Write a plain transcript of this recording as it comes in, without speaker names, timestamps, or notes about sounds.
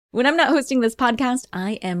When I'm not hosting this podcast,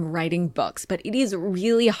 I am writing books, but it is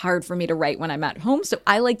really hard for me to write when I'm at home, so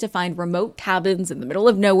I like to find remote cabins in the middle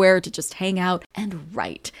of nowhere to just hang out and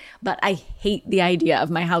write. But I hate the idea of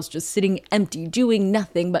my house just sitting empty, doing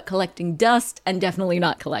nothing but collecting dust and definitely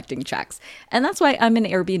not collecting checks. And that's why I'm an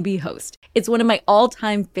Airbnb host. It's one of my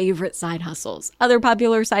all-time favorite side hustles. Other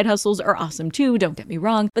popular side hustles are awesome too, don't get me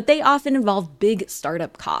wrong, but they often involve big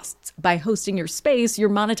startup costs. By hosting your space, you're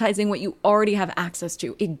monetizing what you already have access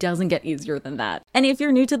to. It doesn't get easier than that. And if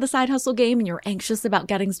you're new to the side hustle game and you're anxious about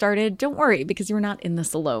getting started, don't worry, because you're not in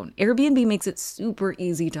this alone. Airbnb makes it super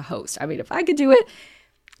easy to host. I mean, if I could do it,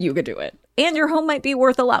 you could do it. And your home might be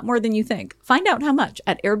worth a lot more than you think. Find out how much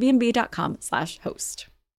at airbnb.com/host.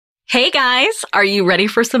 Hey guys, are you ready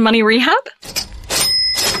for some money rehab?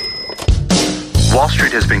 Wall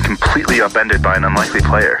Street has been completely upended by an unlikely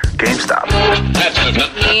player, GameStop.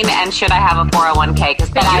 And should I have a 401k?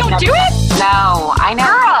 Because then you don't do it? No, I know.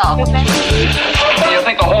 Girl! You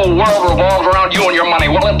think the whole world revolves around you and your money?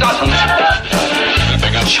 Well, it doesn't.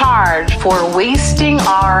 Charge for wasting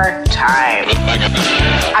our time.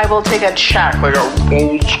 I will take a check. Like a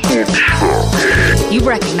old school check. You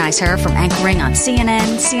recognize her from anchoring on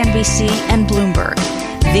CNN, CNBC, and Bloomberg.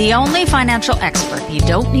 The only financial expert you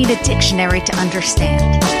don't need a dictionary to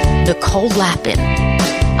understand. Nicole Lapin.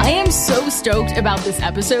 I am so stoked about this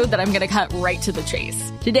episode that I'm going to cut right to the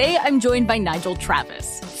chase. Today, I'm joined by Nigel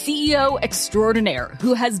Travis, CEO extraordinaire,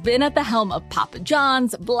 who has been at the helm of Papa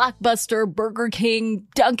John's, Blockbuster, Burger King,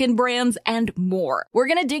 Dunkin Brands, and more. We're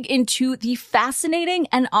going to dig into the fascinating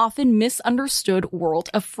and often misunderstood world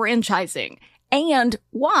of franchising. And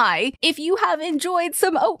why, if you have enjoyed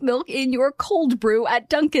some oat milk in your cold brew at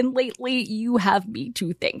Dunkin' lately, you have me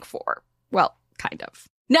to thank for. Well, kind of.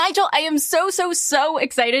 Nigel, I am so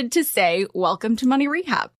excited to say welcome to Money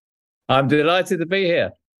Rehab. I'm delighted to be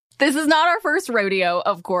here. This is not our first rodeo,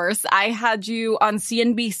 of course. I had you on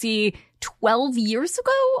CNBC 12 years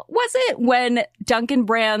ago, was it? When Dunkin'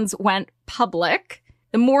 Brands went public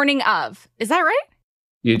the morning of. Is that right?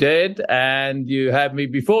 You did. And you had me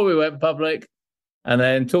before we went public and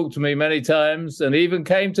then talked to me many times and even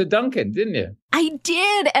came to Dunkin', didn't you? I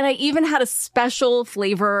did. And I even had a special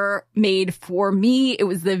flavor made for me. It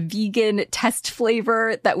was the vegan test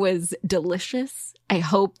flavor that was delicious. I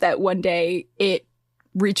hope that one day it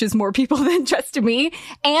reaches more people than just me.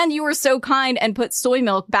 And you were so kind and put soy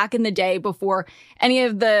milk back in the day before any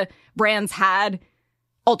of the brands had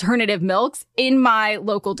alternative milks in my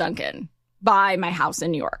local Dunkin' by my house in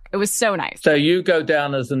New York. It was so nice. So you go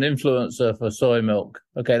down as an influencer for soy milk.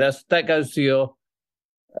 Okay, that goes to your...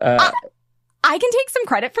 I can take some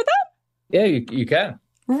credit for that? Yeah, you can.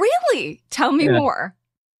 Really? Tell me more.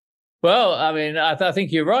 Well, I mean, I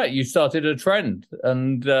think you're right. You started a trend,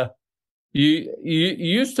 and you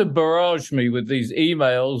used to barrage me with these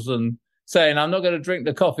emails and saying, I'm not going to drink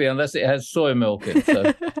the coffee unless it has soy milk in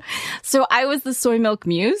it. So I was the soy milk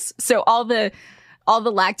muse. So all the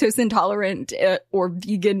lactose intolerant or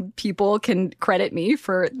vegan people can credit me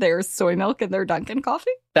for their soy milk and their Dunkin'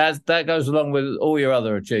 coffee. That goes along with all your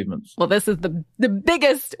other achievements. Well, this is the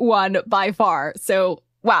biggest one by far. So,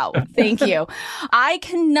 wow. Thank you. I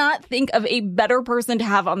cannot think of a better person to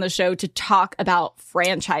have on the show to talk about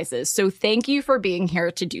franchises. So thank you for being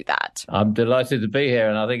here to do that. I'm delighted to be here.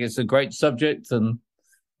 And I think it's a great subject. And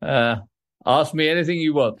ask me anything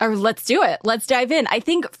you want. Or let's do it. Let's dive in. I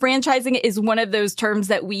think franchising is one of those terms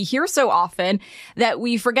that we hear so often that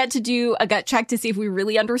we forget to do a gut check to see if we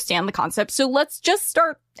really understand the concept. So let's just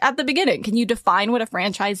start at the beginning. Can you define what a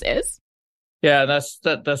franchise is? Yeah, that's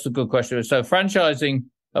a good question. So franchising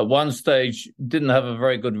at one stage didn't have a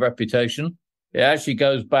very good reputation. It actually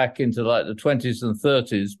goes back into like the 20s and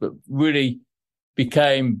 30s, but really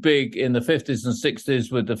became big in the 50s and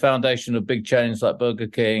 60s with the foundation of big chains like Burger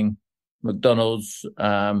King, McDonald's.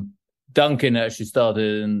 Dunkin' actually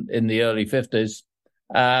started in the early 50s.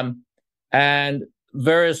 And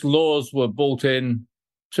various laws were brought in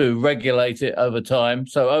to regulate it over time.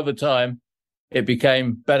 So over time, it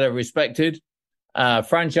became better respected.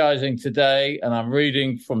 Franchising today, and I'm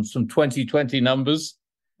reading from some 2020 numbers,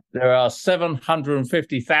 there are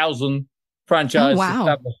 750,000 franchise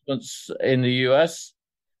establishments in the US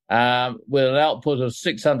with an output of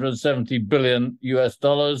 $670 billion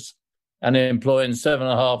and employing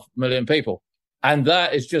 7.5 million people. And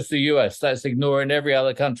that is just the US. That's ignoring every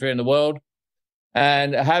other country in the world.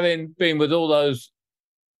 And having been with all those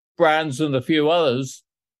brands and a few others,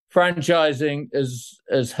 franchising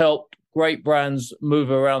has helped great brands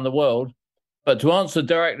move around the world. But to answer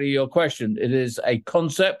directly your question, it is a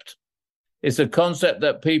concept. It's a concept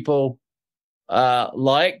that people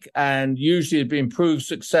and usually have been proved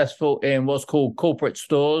successful in what's called corporate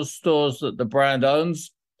stores that the brand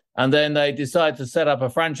owns. And then they decide to set up a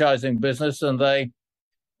franchising business, and they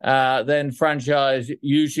then franchise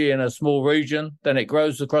usually in a small region. Then it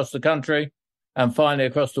grows across the country and finally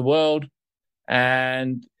across the world.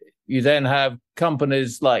 And you then have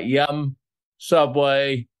companies like Yum,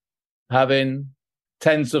 Subway, having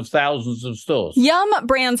tens of thousands of stores. Yum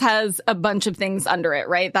Brands has a bunch of things under it,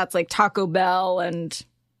 right? That's like Taco Bell, and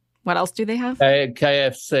what else do they have?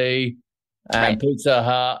 KFC and Right. Pizza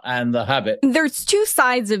Hut and The Habit. There's two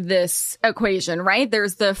sides of this equation, right?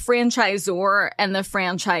 There's the franchisor and the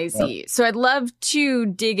franchisee. Yep. So I'd love to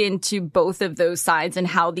dig into both of those sides and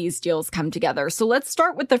how these deals come together. So let's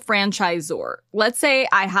start with the franchisor. Let's say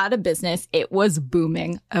I had a business. It was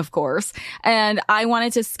booming, of course, and I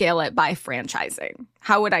wanted to scale it by franchising.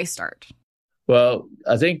 How would I start? Well,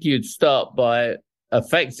 I think you'd start by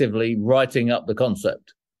effectively writing up the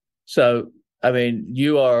concept. So, I mean,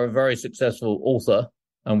 you are a very successful author,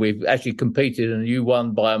 and we've actually competed and you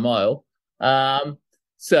won by a mile.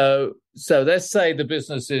 So let's say the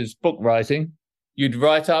business is book writing. You'd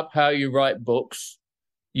write up how you write books.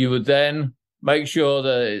 You would then make sure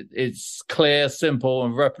that it's clear, simple,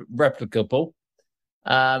 and replicable.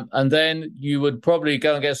 And then you would probably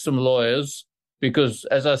go and get some lawyers, because,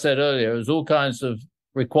 as I said earlier, there's all kinds of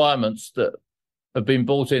requirements that have been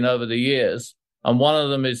brought in over the years. And one of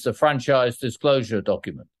them is the franchise disclosure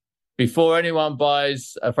document. Before anyone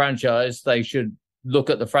buys a franchise, they should look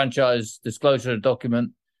at the franchise disclosure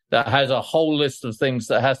document that has a whole list of things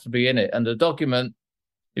that has to be in it. And the document,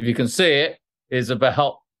 if you can see it, is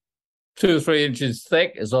about 2 or 3 inches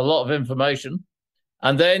thick. It's a lot of information.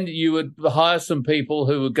 And then you would hire some people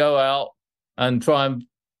who would go out and try and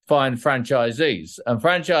find franchisees. And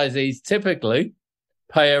franchisees typically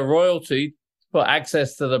pay a royalty for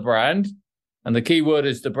access to the brand. And the key word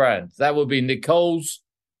is the brand. That would be Nicole's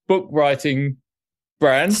book writing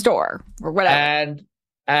brand. Store or whatever.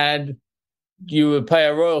 And you would pay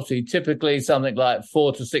a royalty, typically something like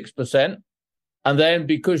 4 to 6%. And then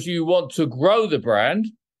because you want to grow the brand,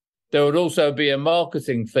 there would also be a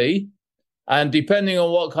marketing fee. And depending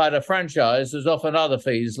on what kind of franchise, there's often other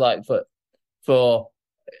fees, like for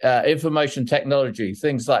information technology,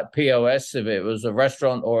 things like POS, if it was a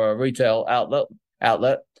restaurant or a retail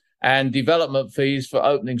outlet, and development fees for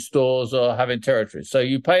opening stores or having territories. So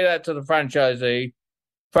you pay that to the franchisor,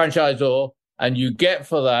 and you get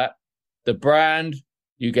for that the brand,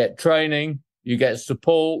 you get training, you get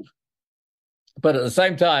support. But at the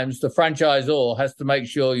same time, the franchisor has to make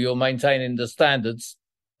sure you're maintaining the standards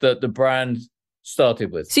that the brand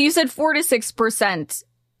started with. So you said 4 to 6%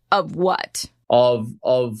 of what? Of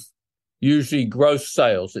usually gross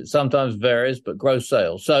sales. It sometimes varies, but gross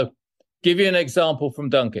sales. So give you an example from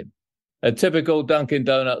Dunkin'. A typical Dunkin'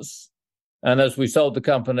 Donuts, and as we sold the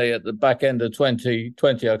company at the back end of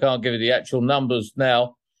 2020, I can't give you the actual numbers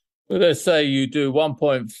now, but let's say you do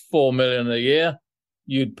 1.4 million a year,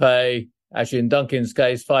 you'd pay, actually in Dunkin's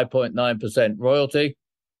case, 5.9% royalty.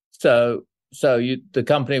 So the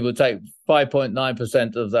company would take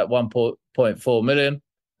 5.9% of that 1.4 million,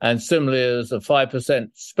 and similarly, there's a 5%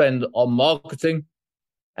 spend on marketing,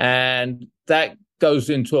 and that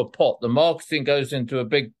goes into a pot. The marketing goes into a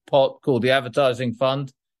big pot called the advertising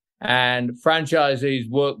fund, and franchisees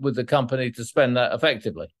work with the company to spend that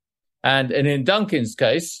effectively. And in Dunkin's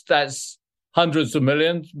case, that's hundreds of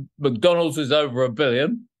millions. McDonald's is over $1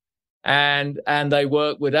 billion, and they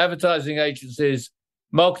work with advertising agencies,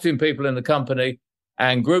 marketing people in the company,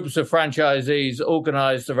 and groups of franchisees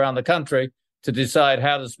organized around the country to decide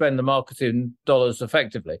how to spend the marketing dollars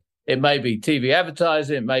effectively. It may be TV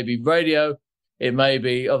advertising, it may be radio, it may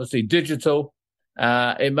be obviously digital.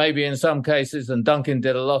 It may be in some cases, and Dunkin'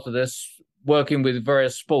 did a lot of this, working with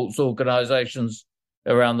various sports organizations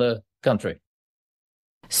around the country.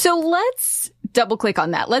 So let's double click on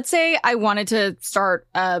that. Let's say I wanted to start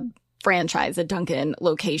a franchise, a Dunkin'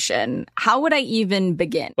 location. How would I even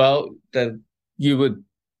begin? Well, you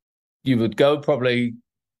would go probably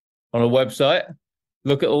on a website,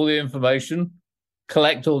 look at all the information,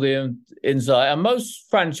 collect all the insight. And most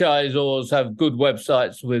franchisors have good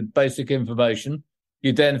websites with basic information.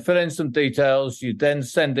 You then fill in some details. You then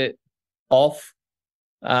send it off,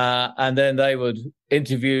 and then they would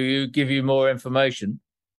interview you, give you more information.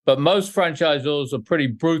 But most franchisors are pretty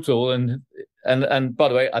brutal, and by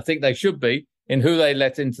the way, I think they should be, in who they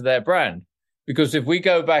let into their brand. Because if we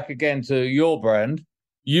go back again to your brand,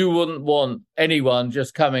 you wouldn't want anyone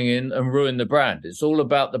just coming in and ruin the brand. It's all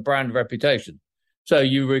about the brand reputation. So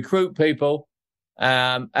you recruit people,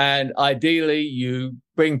 And ideally, you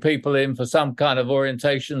bring people in for some kind of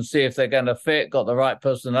orientation, see if they're going to fit, got the right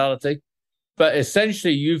personality. But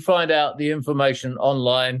essentially, you find out the information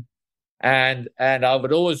online. And I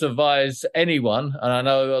would always advise anyone, and I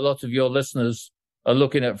know a lot of your listeners are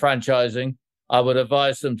looking at franchising, I would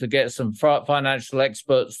advise them to get some financial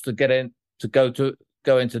experts to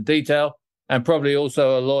go into detail, and probably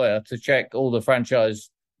also a lawyer to check all the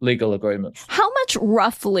franchise legal agreements. How much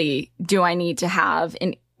roughly do I need to have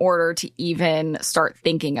in order to even start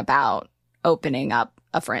thinking about opening up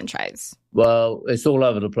a franchise? Well, it's all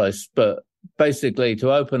over the place, but basically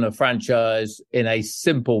to open a franchise in a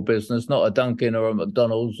simple business, not a Dunkin' or a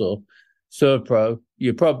McDonald's or Servpro,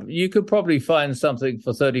 you could probably find something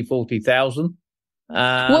for 30,000, 40,000.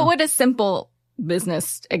 What would a simple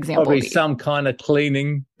business example probably be? Some kind of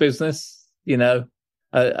cleaning business,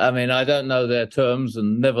 I mean, I don't know their terms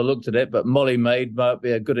and never looked at it, but Molly Maid might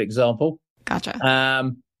be a good example. Gotcha.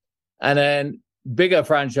 And then bigger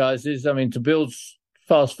franchises, I mean, to build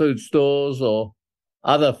fast food stores or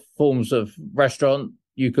other forms of restaurant,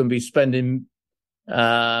 you can be spending in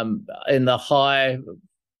the high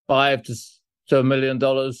 $5 to $1 million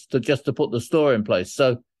to put the store in place.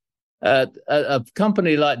 So a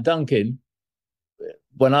company like Dunkin',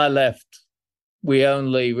 when I left, we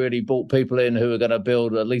only really brought people in who were going to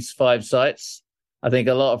build at least 5 sites. I think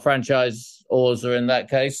a lot of franchisors are in that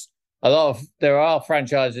case. There are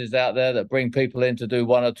franchises out there that bring people in to do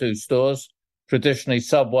 1 or 2 stores. Traditionally,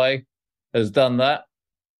 Subway has done that.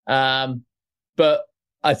 But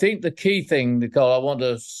I think the key thing, Nicole, I want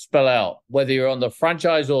to spell out, whether you're on the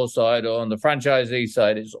franchisor side or on the franchisee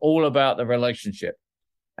side, it's all about the relationship.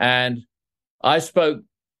 And I spoke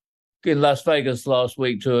in Las Vegas last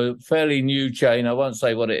week to a fairly new chain. I won't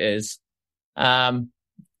say what it is.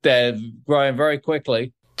 They're growing very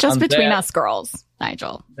quickly. Just between us girls,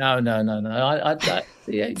 Nigel. No.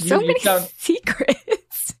 So many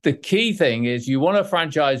secrets. The key thing is you want a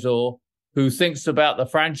franchisor who thinks about the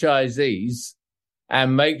franchisees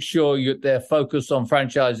and make sure they're focused on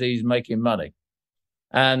franchisees making money.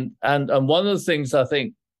 And one of the things I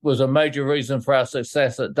think was a major reason for our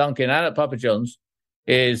success at Dunkin' and at Papa John's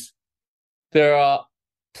is there are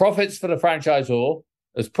profits for the franchisor,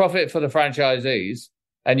 there's profit for the franchisees,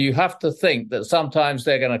 and you have to think that sometimes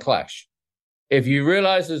they're going to clash. If you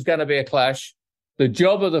realize there's going to be a clash, the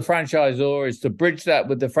job of the franchisor is to bridge that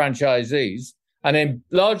with the franchisees. And in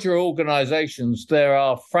larger organizations, there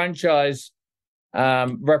are franchise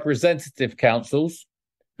representative councils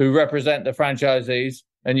who represent the franchisees,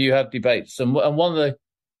 and you have debates. And one of the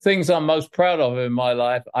things I'm most proud of in my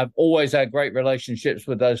life, I've always had great relationships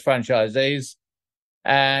with those franchisees.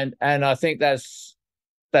 And I think that's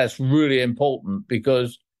really important,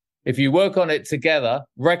 because if you work on it together,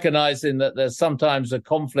 recognizing that there's sometimes a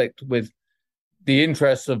conflict with the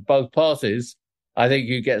interests of both parties, I think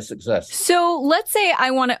you get success. So let's say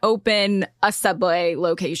I want to open a Subway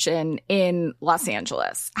location in Los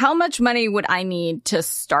Angeles. How much money would I need to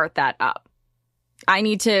start that up? I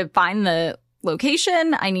need to find the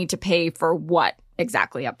location. I need to pay for what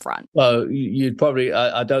exactly up front? Well, you'd probably,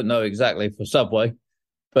 I don't know exactly for Subway,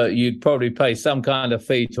 but you'd probably pay some kind of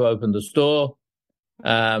fee to open the store.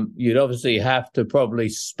 You'd obviously have to probably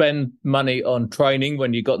spend money on training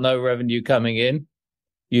when you've got no revenue coming in.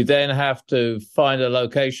 You then have to find a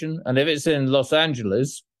location. And if it's in Los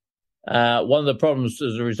Angeles, one of the problems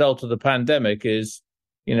as a result of the pandemic is,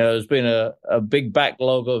 there's been a big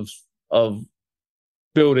backlog of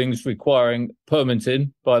buildings requiring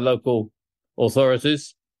permitting by local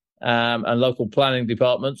authorities and local planning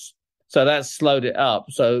departments. So that's slowed it up.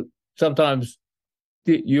 So sometimes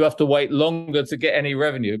you have to wait longer to get any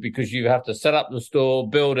revenue because you have to set up the store,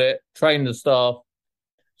 build it, train the staff.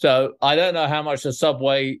 So I don't know how much a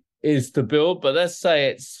Subway is to build, but let's say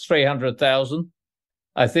it's 300,000.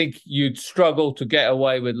 I think you'd struggle to get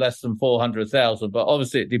away with less than 400,000, but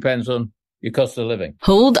obviously it depends on your cost of living.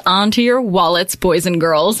 Hold on to your wallets, boys and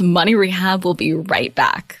girls. Money Rehab will be right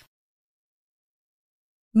back.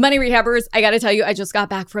 Money Rehabbers, I got to tell you, I just got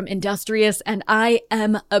back from Industrious and I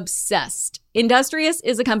am obsessed. Industrious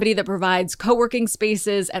is a company that provides co-working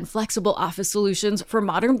spaces and flexible office solutions for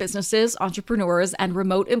modern businesses, entrepreneurs, and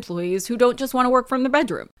remote employees who don't just want to work from their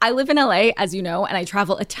bedroom. I live in LA, as you know, and I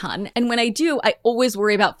travel a ton. And when I do, I always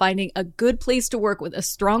worry about finding a good place to work with a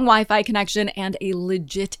strong Wi-Fi connection and a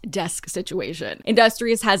legit desk situation.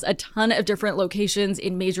 Industrious has a ton of different locations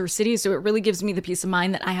in major cities, so it really gives me the peace of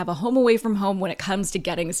mind that I have a home away from home when it comes to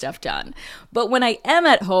getting stuff done. But when I am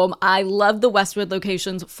at home, I love the Westwood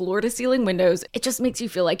location's floor-to-ceiling windows windows. It just makes you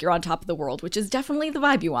feel like you're on top of the world, which is definitely the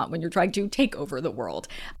vibe you want when you're trying to take over the world.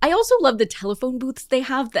 I also love the telephone booths they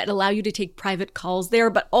have that allow you to take private calls there,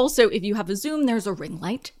 but also if you have a Zoom, there's a ring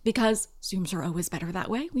light because Zooms are always better that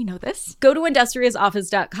way. We know this. Go to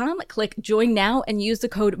industriousoffice.com, click join now, and use the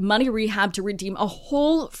code MONEYREHAB to redeem a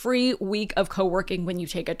whole free week of co-working when you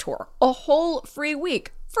take a tour. A whole free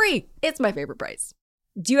week. Free. It's my favorite price.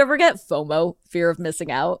 Do you ever get FOMO, fear of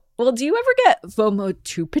missing out? Well, do you ever get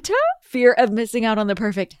FOMO-tupita, fear of missing out on the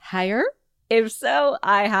perfect hire? If so,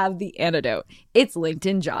 I have the antidote. It's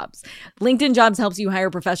LinkedIn Jobs. LinkedIn Jobs helps you hire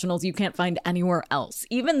professionals you can't find anywhere else,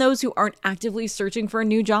 even those who aren't actively searching for a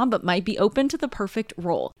new job but might be open to the perfect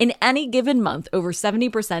role. In any given month, over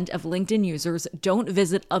 70% of LinkedIn users don't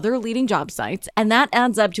visit other leading job sites, and that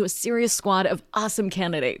adds up to a serious squad of awesome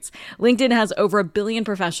candidates. LinkedIn has over 1 billion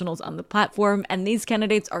professionals on the platform, and these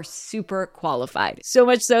candidates are super qualified. So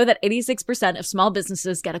much so that 86% of small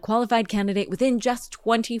businesses get a qualified candidate within just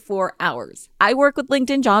 24 hours. I work with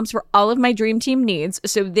LinkedIn Jobs for all of my dream team needs,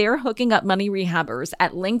 so they're hooking up money rehabbers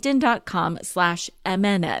at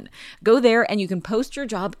linkedin.com/MNN. Go there and you can post your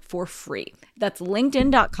job for free. That's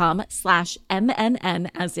linkedin.com/MNN,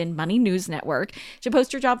 as in Money News Network, to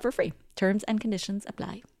post your job for free. Terms and conditions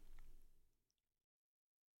apply.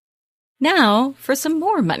 Now for some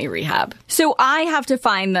more money rehab. So I have to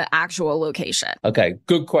find the actual location. Okay,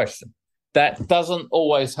 good question. That doesn't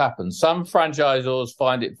always happen. Some franchisors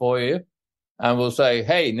find it for you and will say,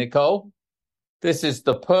 hey, Nicole, this is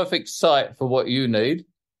the perfect site for what you need.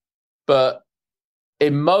 But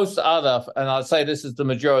in most other, and I'd say this is the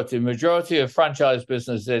majority of franchise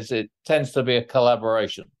businesses, it tends to be a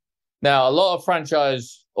collaboration. Now, a lot of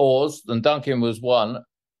franchisors, and Dunkin was one,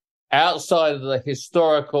 outside of the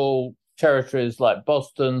historical territories like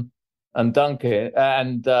Boston and Dunkin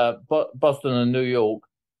and Boston and New York,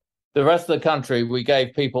 the rest of the country, we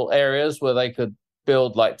gave people areas where they could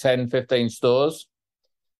build like 10, 15 stores,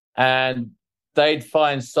 and they'd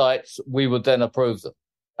find sites, we would then approve them.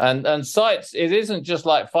 And sites, it isn't just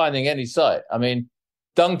like finding any site. I mean,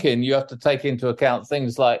 Dunkin', you have to take into account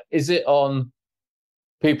things like, is it on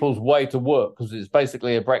people's way to work? Because it's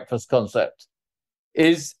basically a breakfast concept.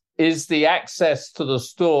 Is the access to the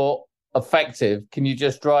store effective? Can you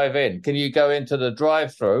just drive in? Can you go into the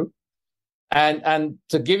drive-through? And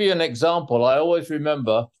to give you an example, I always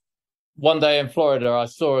remember one day in Florida, I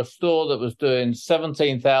saw a store that was doing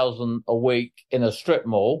 $17,000 a week in a strip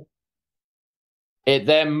mall. It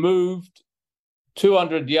then moved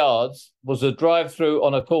 200 yards, was a drive-through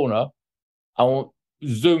on a corner, and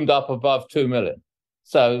zoomed up above 2 million.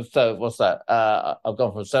 So what's that? I've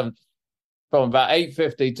gone from about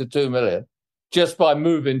 850 to 2 million just by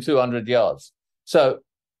moving 200 yards. So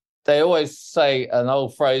they always say an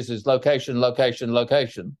old phrase is location, location,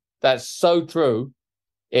 location. That's so true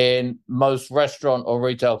in most restaurant or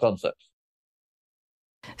retail concepts.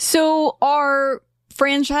 So are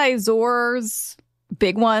franchisors,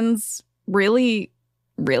 big ones, really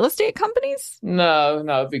real estate companies?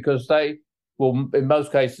 No, because they will, in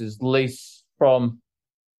most cases, lease from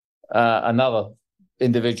another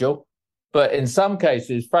individual. But in some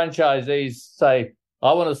cases, franchisees say,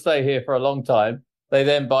 I want to stay here for a long time. They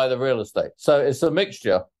then buy the real estate. So it's a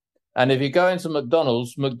mixture. And if you go into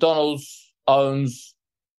McDonald's owns,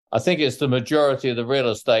 I think it's the majority of the real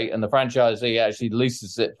estate, and the franchisee actually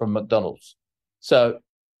leases it from McDonald's. So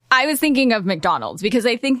I was thinking of McDonald's because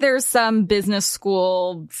I think there's some business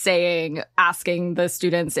school saying, asking the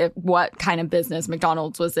students what kind of business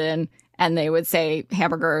McDonald's was in, and they would say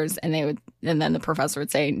hamburgers, and then the professor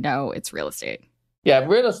would say, no, it's real estate. Yeah,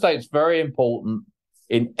 real estate's very important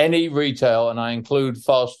in any retail, and I include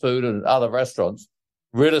fast food and other restaurants.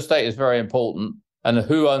 Real estate is very important, and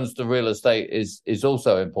who owns the real estate is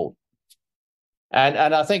also important.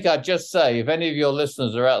 And I think I'd just say, if any of your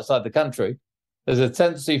listeners are outside the country, there's a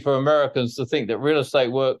tendency for Americans to think that real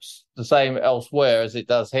estate works the same elsewhere as it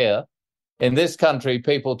does here. In this country,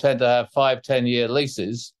 people tend to have 5-10-year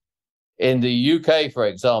leases. In the UK, for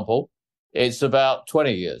example, it's about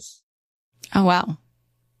 20 years. Oh, wow.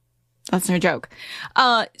 That's no joke.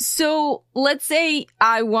 So let's say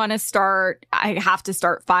I have to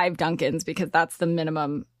start 5 Dunkins because that's the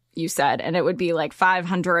minimum you said. And it would be like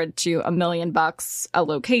 $500 to $1 million a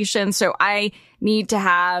location. So I need to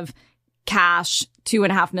have cash,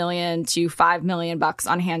 $2.5 million to $5 million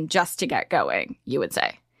on hand just to get going, you would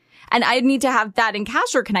say. And I need to have that in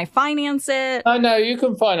cash, or can I finance it? I know you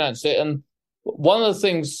can finance it. And one of the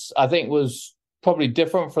things I think was probably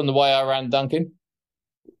different from the way I ran Dunkin'.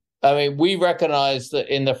 I mean, we recognized that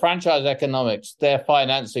in the franchise economics, their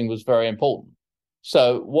financing was very important.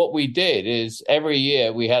 So what we did is every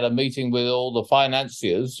year we had a meeting with all the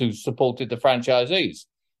financiers who supported the franchisees,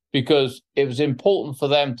 because it was important for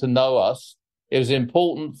them to know us. It was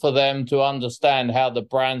important for them to understand how the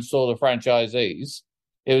brand saw the franchisees.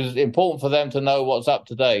 It was important for them to know what's up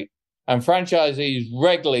to date. And franchisees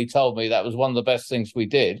regularly told me that was one of the best things we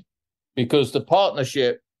did, because the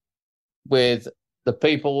partnership with the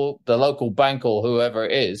people, the local bank or whoever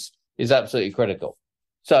it is absolutely critical.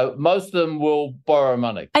 So most of them will borrow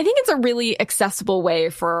money. I think it's a really accessible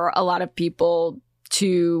way for a lot of people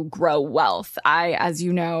to grow wealth. I, as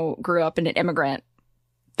you know, grew up in an immigrant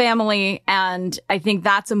family, and I think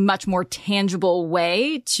that's a much more tangible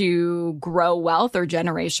way to grow wealth or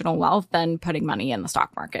generational wealth than putting money in the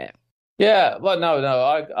stock market. Yeah, well, no,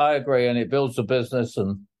 I agree, and it builds a business.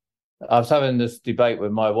 And I was having this debate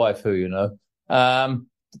with my wife, who you know,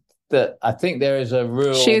 that I think there is a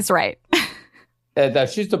real. She's right.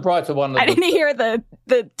 She's the brighter one. I didn't hear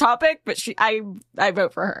the topic, but I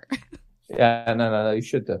vote for her. Yeah, no, you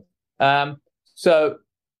should do. So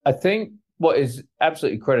I think what is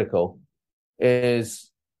absolutely critical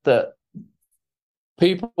is that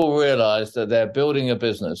people realize that they're building a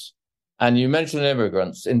business. And you mentioned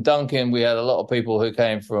immigrants. In Dunkin, we had a lot of people who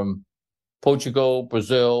came from Portugal,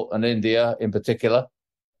 Brazil, and India in particular,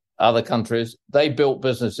 other countries. They built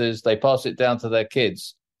businesses. They pass it down to their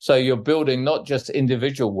kids. So you're building not just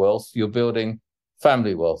individual wealth, you're building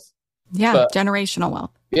family wealth. Yeah, generational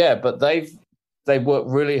wealth. Yeah, but they've worked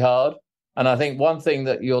really hard. And I think one thing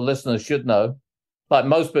that your listeners should know, like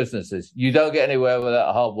most businesses, you don't get anywhere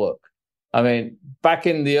without hard work. I mean, back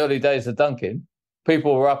in the early days of Dunkin',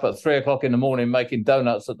 people were up at 3 o'clock in the morning making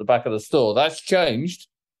donuts at the back of the store. That's changed,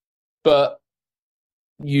 but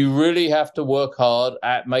you really have to work hard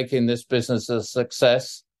at making this business a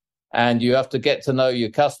success. And you have to get to know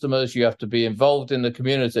your customers. You have to be involved in the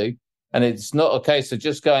community. And it's not a case of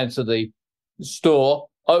just going to the store,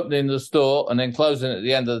 opening the store, and then closing at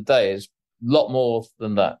the end of the day. It's a lot more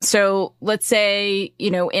than that. So let's say,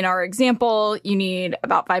 in our example, you need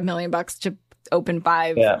about $5 million to open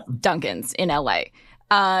 5 Dunkins in LA,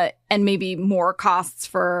 and maybe more costs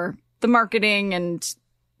for the marketing and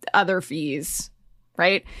other fees,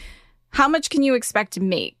 right? How much can you expect to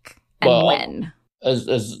make and when?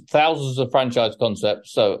 As thousands of franchise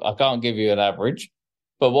concepts, so I can't give you an average.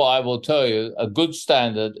 But what I will tell you, a good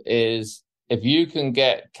standard is if you can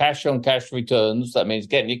get cash on cash returns, that means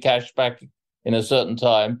getting your cash back in a certain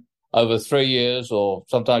time over 3 years, or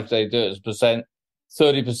sometimes they do it as percent,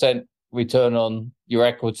 30% return on your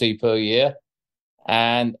equity per year.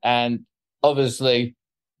 And obviously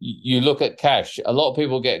you look at cash. A lot of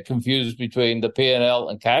people get confused between the P&L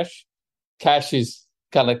and cash. Cash is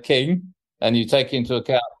kind of king, and you take into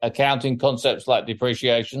account accounting concepts like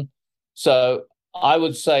depreciation. So I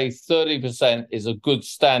would say 30% is a good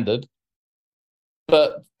standard,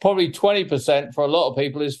 but probably 20% for a lot of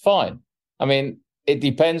people is fine. I mean, it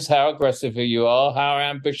depends how aggressive you are, how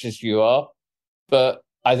ambitious you are, but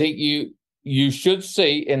I think you should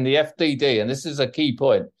see in the FDD, and this is a key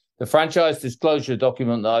point, the franchise disclosure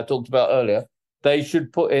document that I talked about earlier, they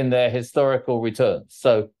should put in their historical returns.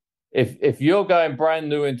 So if you're going brand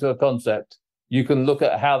new into a concept, you can look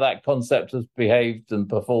at how that concept has behaved and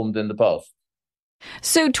performed in the past.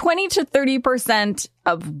 So 20 to 30%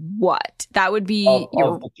 of what? That would be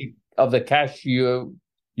of the cash you've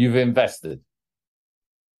invested.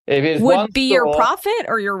 If it's would be your profit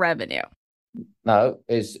or your revenue? No,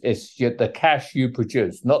 it's the cash you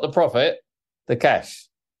produce, not the profit, the cash.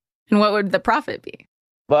 And what would the profit be?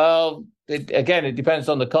 Well, it depends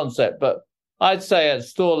on the concept, but I'd say at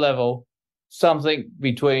store level, something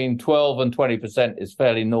between 12 and 20% is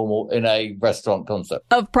fairly normal in a restaurant concept.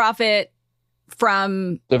 Of profit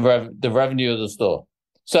from? The revenue of the store.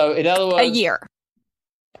 So in other words, a year.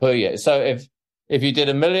 Per year. So if you did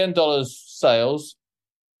 $1 million sales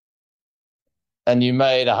and you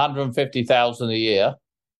made $150,000 a year,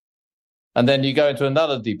 and then you go into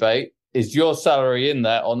another debate, is your salary in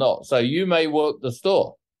that or not? So you may work the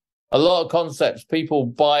store. A lot of concepts people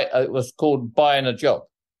buy, it was called buying a job.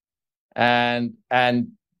 And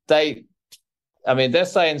they're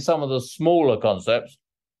saying some of the smaller concepts,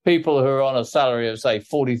 people who are on a salary of say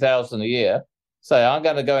 $40,000 a year, say, I'm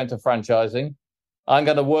going to go into franchising. I'm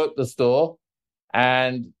going to work the store,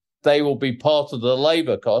 and they will be part of the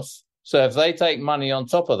labor costs. So if they take money on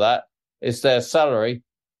top of that, it's their salary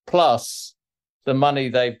plus the money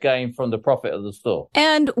they've gained from the profit of the store.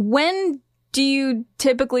 And when do you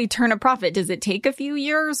typically turn a profit? Does it take a few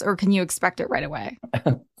years, or can you expect it right away?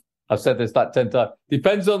 I've said this like 10 times.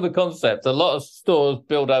 Depends on the concept. A lot of stores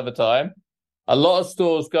build over time. A lot of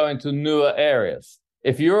stores go into newer areas.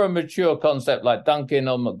 if you're a mature concept like Dunkin'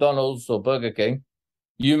 or McDonald's or Burger King,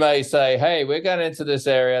 you may say, hey, we're going into this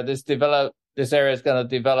area. This area is going to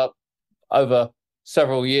develop over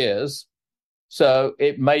several years. So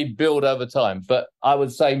it may build over time. But I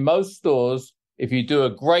would say most stores, if you do a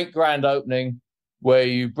great grand opening where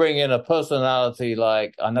you bring in a personality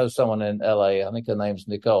like, I know someone in LA, I think her name's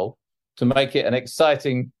Nicole, to make it an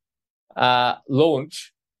exciting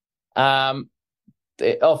launch,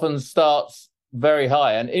 it often starts very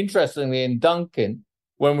high. And interestingly, in Dunkin',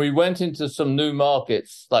 when we went into some new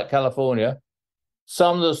markets like California,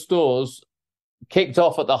 some of the stores kicked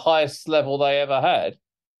off at the highest level they ever had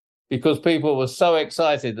because people were so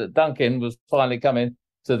excited that Dunkin' was finally coming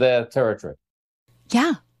to their territory.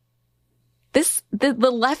 Yeah.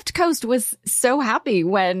 The left coast was so happy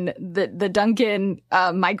when the Dunkin'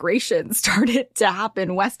 migration started to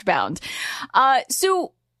happen westbound.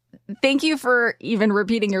 So thank you for even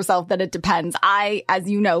repeating yourself that it depends. I, as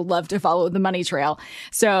you know, love to follow the money trail.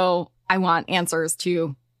 So I want answers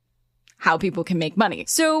to how people can make money.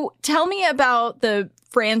 So tell me about the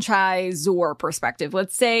franchisor perspective.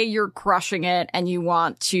 Let's say you're crushing it and you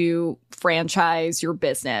want to franchise your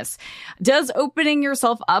business. Does opening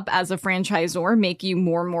yourself up as a franchisor make you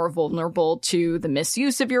more and more vulnerable to the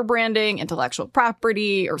misuse of your branding, intellectual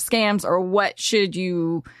property, or scams? Or what should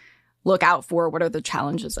you look out for? What are the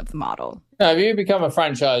challenges of the model? Now, if you become a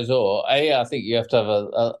franchisor, I think you have to have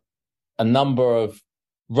a number of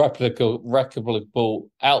replicable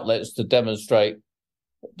outlets to demonstrate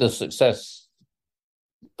the success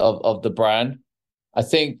of the brand. I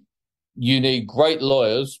think you need great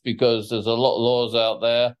lawyers because there's a lot of laws out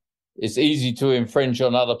there. It's easy to infringe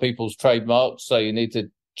on other people's trademarks, so you need to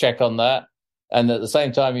check on that. And at the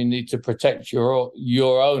same time, you need to protect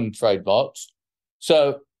your own trademarks.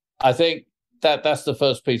 So I think that's the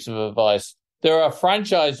first piece of advice. There are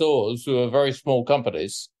franchisors who are very small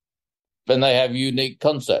companies and they have unique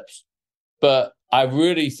concepts. But I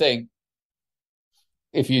really think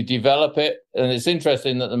if you develop it, and it's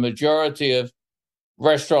interesting that the majority of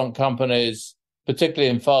restaurant companies, particularly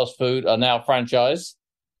in fast food, are now franchised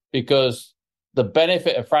because the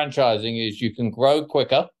benefit of franchising is you can grow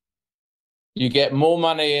quicker. You get more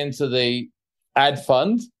money into the ad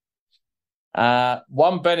fund.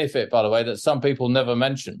 One benefit, by the way, that some people never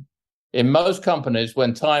mention, in most companies,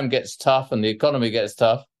 when time gets tough and the economy gets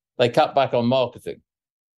tough, they cut back on marketing.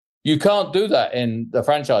 You can't do that in the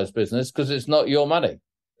franchise business because it's not your money.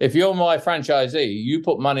 If you're my franchisee, you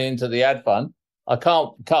put money into the ad fund. We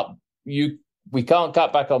can't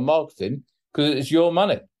cut back on marketing because it's your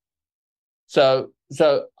money. So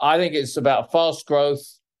I think it's about fast growth.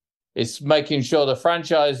 It's making sure the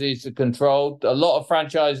franchisees are controlled. A lot of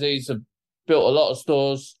franchisees have built a lot of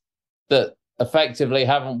stores that effectively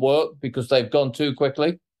haven't worked because they've gone too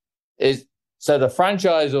quickly. So the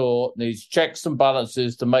franchisor needs checks and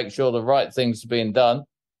balances to make sure the right things are being done.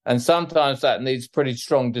 And sometimes that needs pretty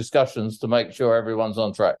strong discussions to make sure everyone's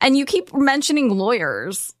on track. And you keep mentioning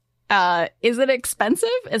lawyers. Is it expensive?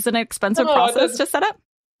 Is it an expensive process to set up?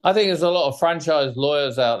 I think there's a lot of franchise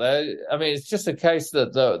lawyers out there. I mean, it's just a case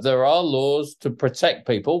that there are laws to protect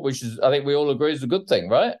people, which is, I think we all agree, is a good thing,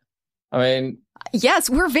 right? I mean... Yes,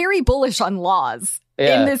 we're very bullish on laws.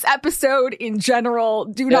 In this episode, in general,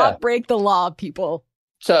 do not break the law, people.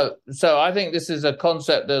 So I think this is a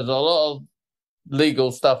concept. There's a lot of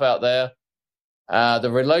legal stuff out there. The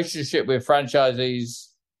relationship with franchisees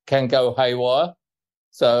can go haywire.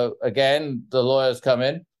 So again, the lawyers come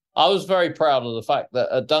in. I was very proud of the fact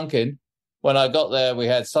that at Dunkin', when I got there, we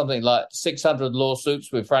had something like 600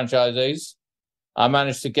 lawsuits with franchisees. I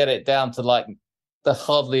managed to get it down to like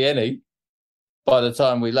hardly any by the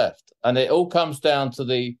time we left. And it all comes down to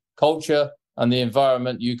the culture and the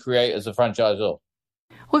environment you create as a franchisor.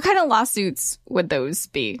 What kind of lawsuits would those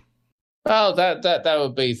be? Well, that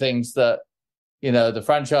would be things that, the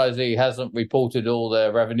franchisee hasn't reported all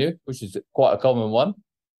their revenue, which is quite a common one.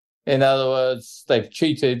 In other words, they've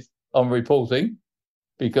cheated on reporting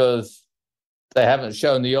because they haven't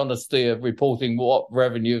shown the honesty of reporting what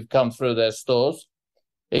revenue have come through their stores.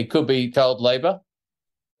 It could be child labor.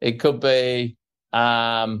 It could be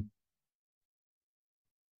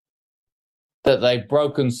that they've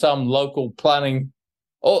broken some local planning,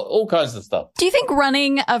 all kinds of stuff. Do you think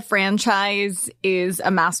running a franchise is a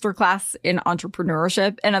masterclass in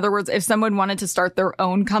entrepreneurship? In other words, if someone wanted to start their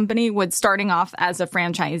own company, would starting off as a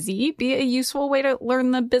franchisee be a useful way to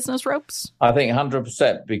learn the business ropes? I think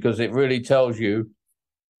 100%, because it really tells you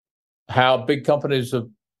how big companies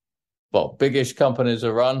biggish companies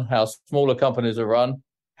are run, how smaller companies are run,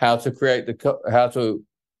 how to create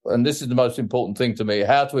and this is the most important thing to me,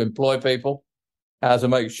 how to employ people, how to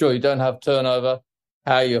make sure you don't have turnover,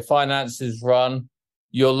 how your finances run.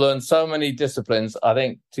 You'll learn so many disciplines. I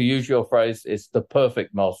think, to use your phrase, it's the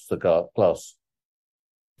perfect masterclass.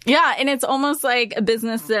 Yeah, and it's almost like a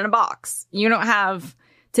business in a box. You don't have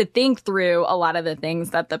to think through a lot of the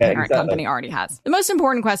things that the parent company already has. The most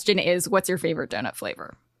important question is, what's your favorite donut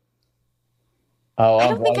flavor? Oh, I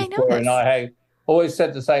don't think I know this. I always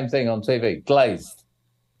said the same thing on TV. Glazed.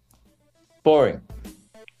 Boring.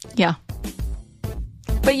 Yeah.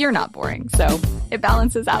 But you're not boring, so it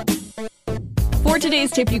balances out. For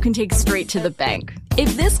today's tip, you can take straight to the bank.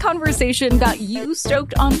 If this conversation got you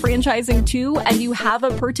stoked on franchising too, and you have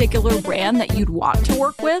a particular brand that you'd want to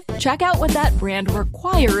work with, check out what that brand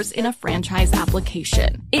requires in a franchise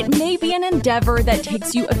application. It may be an endeavor that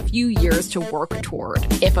takes you a few years to work toward.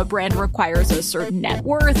 If a brand requires a certain net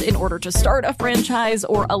worth in order to start a franchise,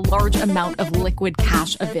 or a large amount of liquid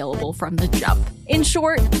cash available from the jump. In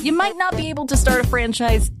short, you might not be able to start a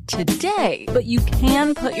franchise today, but you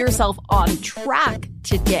can put yourself on track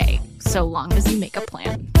today, so long as you make a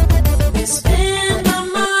plan.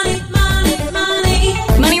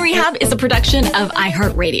 Money Rehab is a production of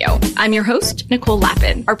iHeartRadio. I'm your host, Nicole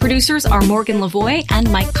Lappin. Our producers are Morgan Lavoie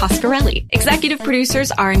and Mike Coscarelli. Executive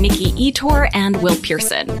producers are Nikki Etor and Will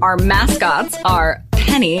Pearson. Our mascots are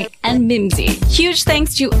Penny and Mimsy. Huge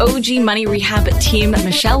thanks to OG Money Rehab team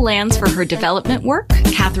Michelle Lands for her development work,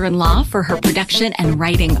 Catherine Law for her production and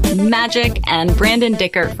writing magic, and Brandon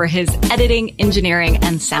Dicker for his editing, engineering,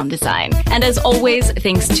 and sound design. And as always,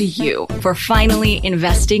 thanks to you for finally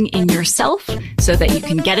investing in yourself so that you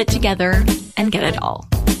can get it together and get it all.